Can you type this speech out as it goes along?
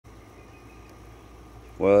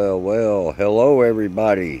Well, hello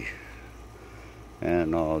everybody,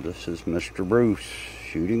 and this is Mr. Bruce,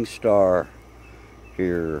 Shooting Star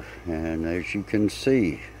here, and as you can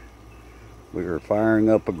see, we are firing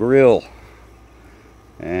up a grill.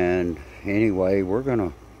 And anyway,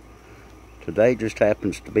 today just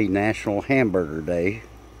happens to be National Hamburger Day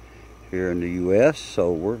here in the US,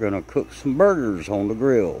 so we're gonna cook some burgers on the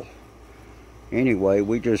grill. Anyway,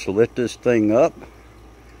 we just lit this thing up,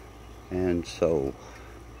 and so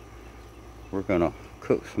we're gonna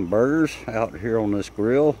cook some burgers out here on this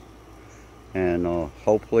grill, and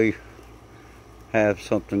hopefully have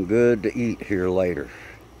something good to eat here later.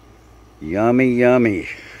 Yummy, yummy.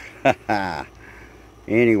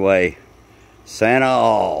 Anyway, Santa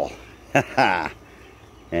all.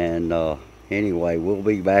 And anyway, we'll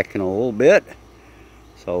be back in a little bit,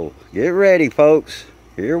 so get ready, folks.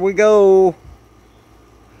 Here we go.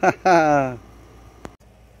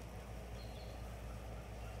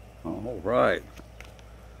 All right,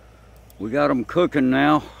 we got them cooking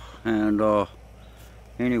now, and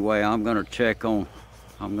anyway, I'm gonna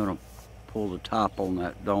pull the top on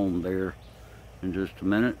that dome there in just a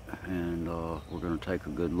minute, and we're gonna take a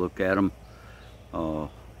good look at them.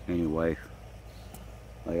 Anyway,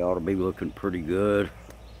 they ought to be looking pretty good.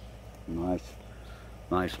 Nice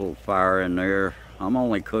little fire in there. I'm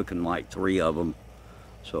only cooking like 3 of them,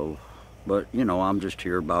 so, but you know, I'm just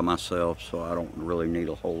here by myself, so I don't really need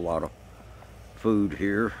a whole lot of food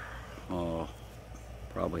here.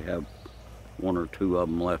 Probably have 1 or 2 of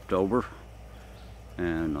them left over,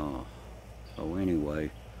 and so anyway,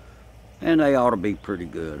 and they ought to be pretty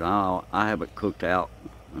good. I haven't cooked out,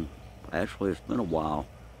 and actually it's been a while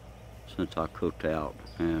since I cooked out,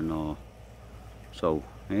 and so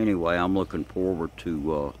anyway, I'm looking forward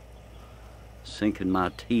to sinking my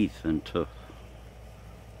teeth into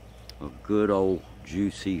a good old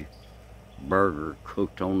juicy burger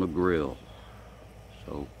cooked on the grill.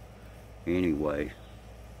 So anyway,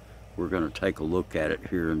 we're going to take a look at it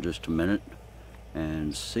here in just a minute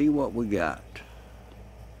and see what we got.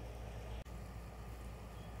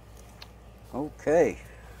 Okay,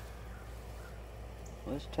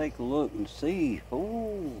 let's take a look and see.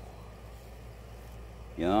 Oh,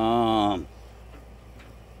 yum.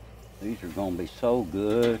 These are going to be so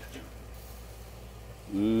good.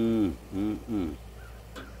 Man,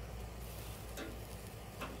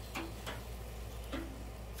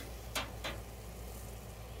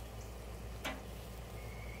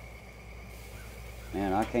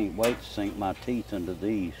 I can't wait to sink my teeth into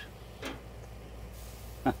these.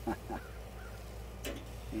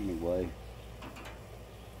 Anyway,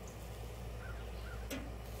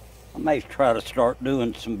 I may try to start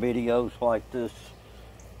doing some videos like this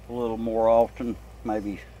a little more often.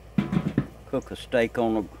 Maybe cook a steak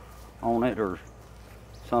on it or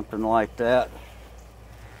something like that.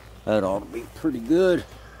 That ought to be pretty good.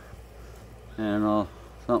 And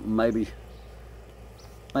something maybe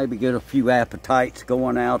get a few appetites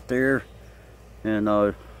going out there in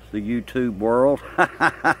the YouTube world.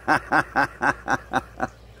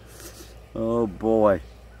 Oh boy.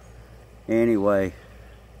 Anyway,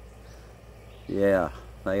 yeah,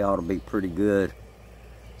 they ought to be pretty good.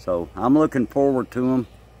 So I'm looking forward to them,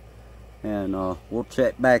 and we'll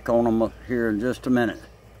check back on them here in just a minute.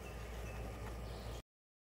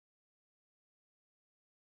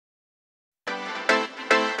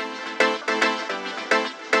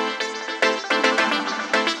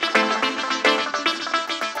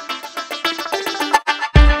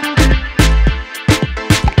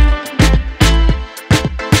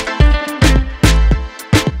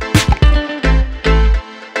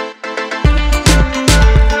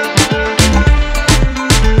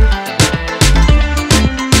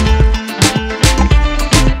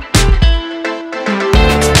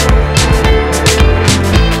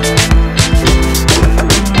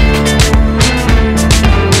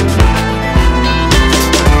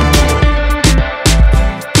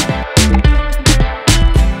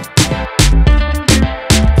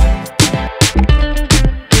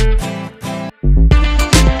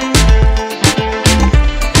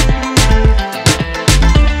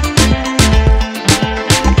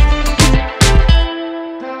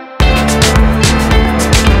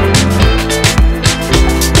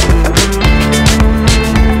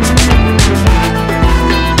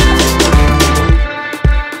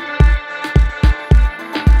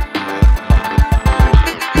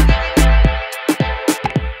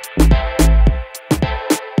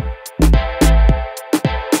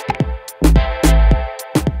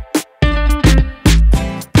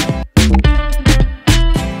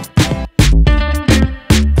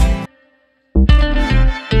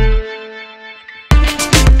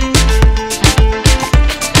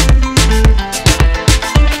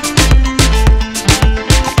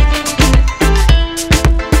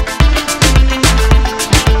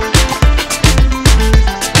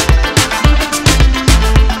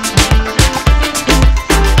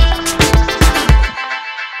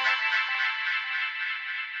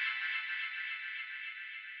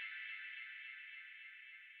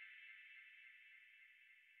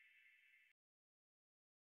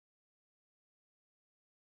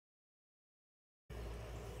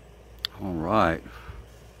 All right.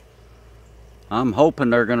 I'm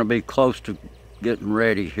hoping they're going to be close to getting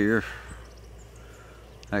ready here.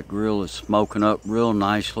 That grill is smoking up real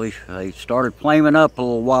nicely. They started flaming up a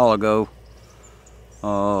little while ago.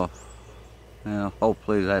 Yeah,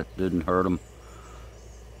 hopefully that didn't hurt them.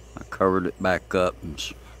 I covered it back up and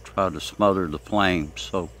tried to smother the flames,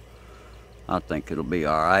 so I think it'll be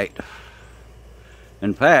all right.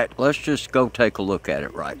 In fact, let's just go take a look at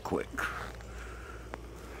it right quick.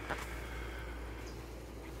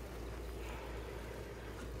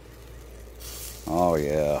 Oh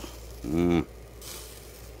yeah.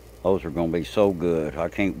 Those are gonna be so good. I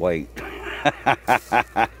can't wait.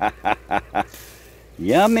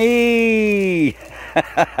 Yummy!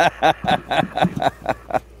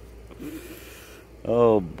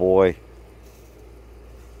 Oh boy.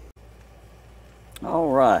 All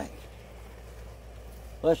right.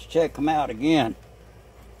 Let's check them out again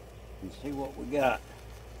and see what we got.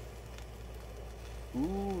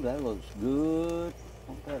 Ooh, that looks good.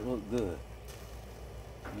 Don't that look good?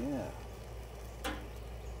 Yeah.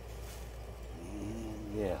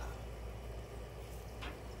 And yeah.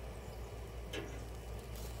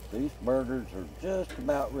 These burgers are just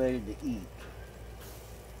about ready to eat.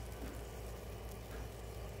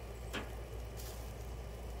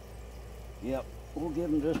 Yep, we'll give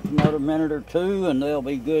them just another minute or two and they'll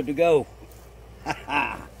be good to go.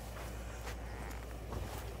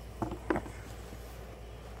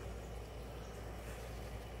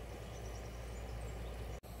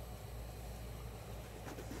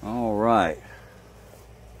 All right.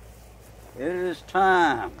 It is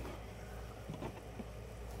time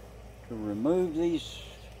to remove these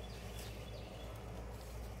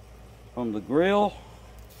from the grill.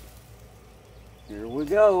 Here we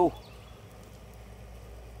go.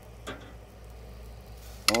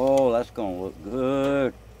 Oh, that's gonna look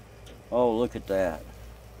good. Oh, look at that.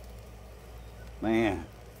 Man,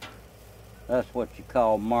 that's what you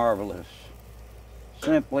call marvelous.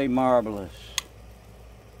 Simply marvelous.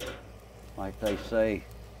 Like they say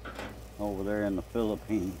over there in the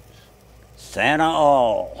Philippines. Sana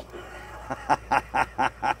all.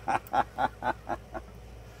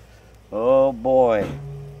 Oh boy.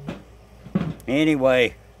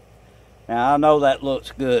 Anyway, now I know that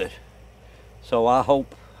looks good. So I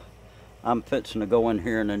hope I'm fixing to go in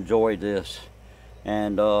here and enjoy this.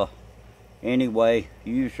 And anyway,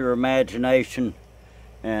 use your imagination.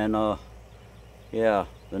 And yeah,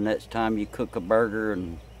 the next time you cook a burger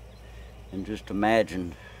and just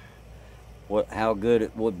imagine how good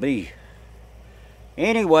it would be.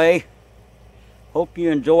 Anyway, hope you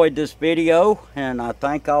enjoyed this video, and I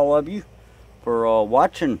thank all of you for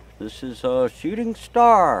watching. This is Shooting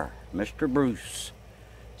Star, Mr. Bruce,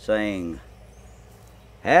 saying,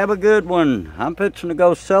 have a good one. I'm fixing to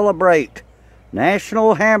go celebrate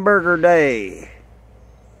National Hamburger Day.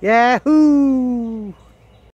 Yahoo!